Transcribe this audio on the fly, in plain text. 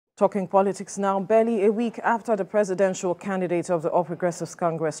Talking politics now, barely a week after the presidential candidate of the All Progressives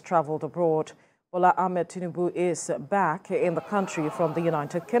Congress traveled abroad, Bola Tinubu is back in the country from the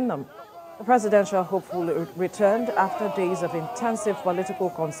United Kingdom. The presidential hopeful returned after days of intensive political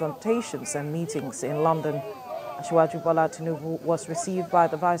consultations and meetings in London. Asiwaju Bola Tinubu was received by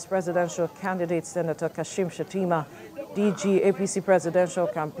the vice presidential candidate Senator Kashim Shettima, DG APC Presidential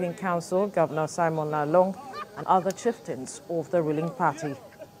Campaign Council, Governor Simon Lalong, and other chieftains of the ruling party.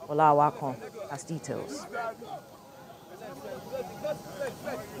 Olawakon has details.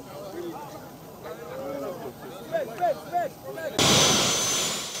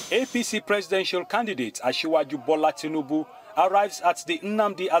 APC presidential candidate Asiwaju Bola Tinubu arrives at the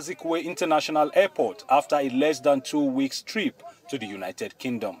Nnamdi Azikiwe International Airport after a less than 2 weeks trip to the United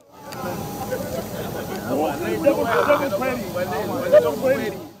Kingdom.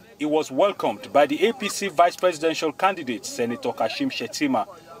 He was welcomed by the APC vice presidential candidate Senator Kashim Shettima,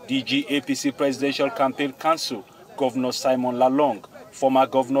 DG APC Presidential Campaign Council, Governor Simon Lalong, former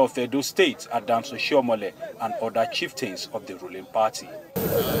Governor of Edo State Adams Oshiomhole, and other chieftains of the ruling party.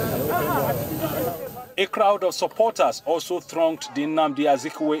 A crowd of supporters also thronged the Nnamdi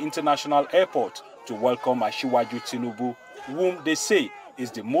Azikiwe International Airport to welcome Asiwaju Tinubu, whom they say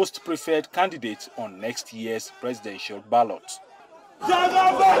is the most preferred candidate on next year's presidential ballot.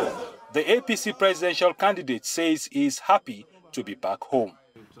 The APC presidential candidate says he is happy to be back home.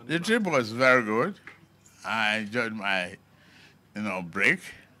 The trip was very good. I enjoyed my, break,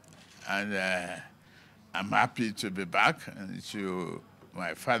 and I'm happy to be back to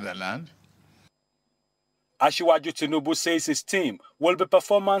my fatherland. Asiwaju Tinubu says his team will be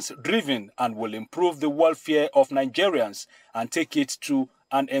performance-driven and will improve the welfare of Nigerians and take it to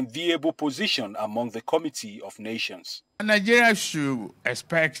an enviable position among the Committee of Nations. Nigeria should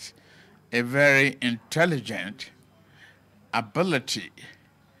expect a very intelligent ability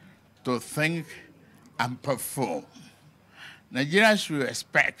to think and perform. Nigeria should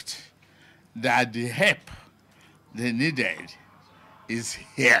expect that the help they needed is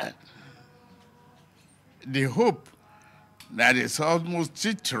here. The hope that is almost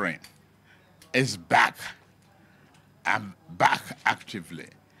teetering is back, and back actively.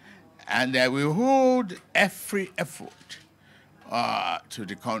 And we hold every effort to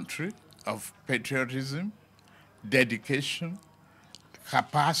the country of patriotism, dedication,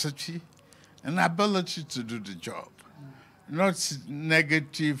 capacity, and ability to do the job, not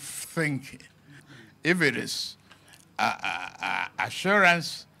negative thinking. If it is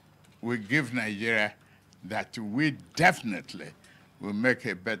assurance, we give Nigeria that we definitely will make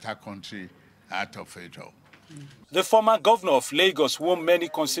a better country out of it all. The former governor of Lagos, whom many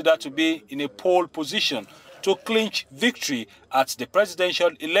consider to be in a pole position to clinch victory at the presidential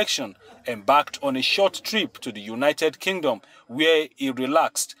election, embarked on a short trip to the United Kingdom, where he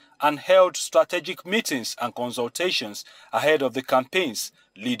relaxed and held strategic meetings and consultations ahead of the campaigns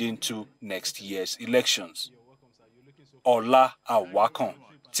leading to next year's elections. Olawakon,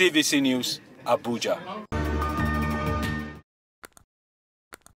 TVC News, Abuja.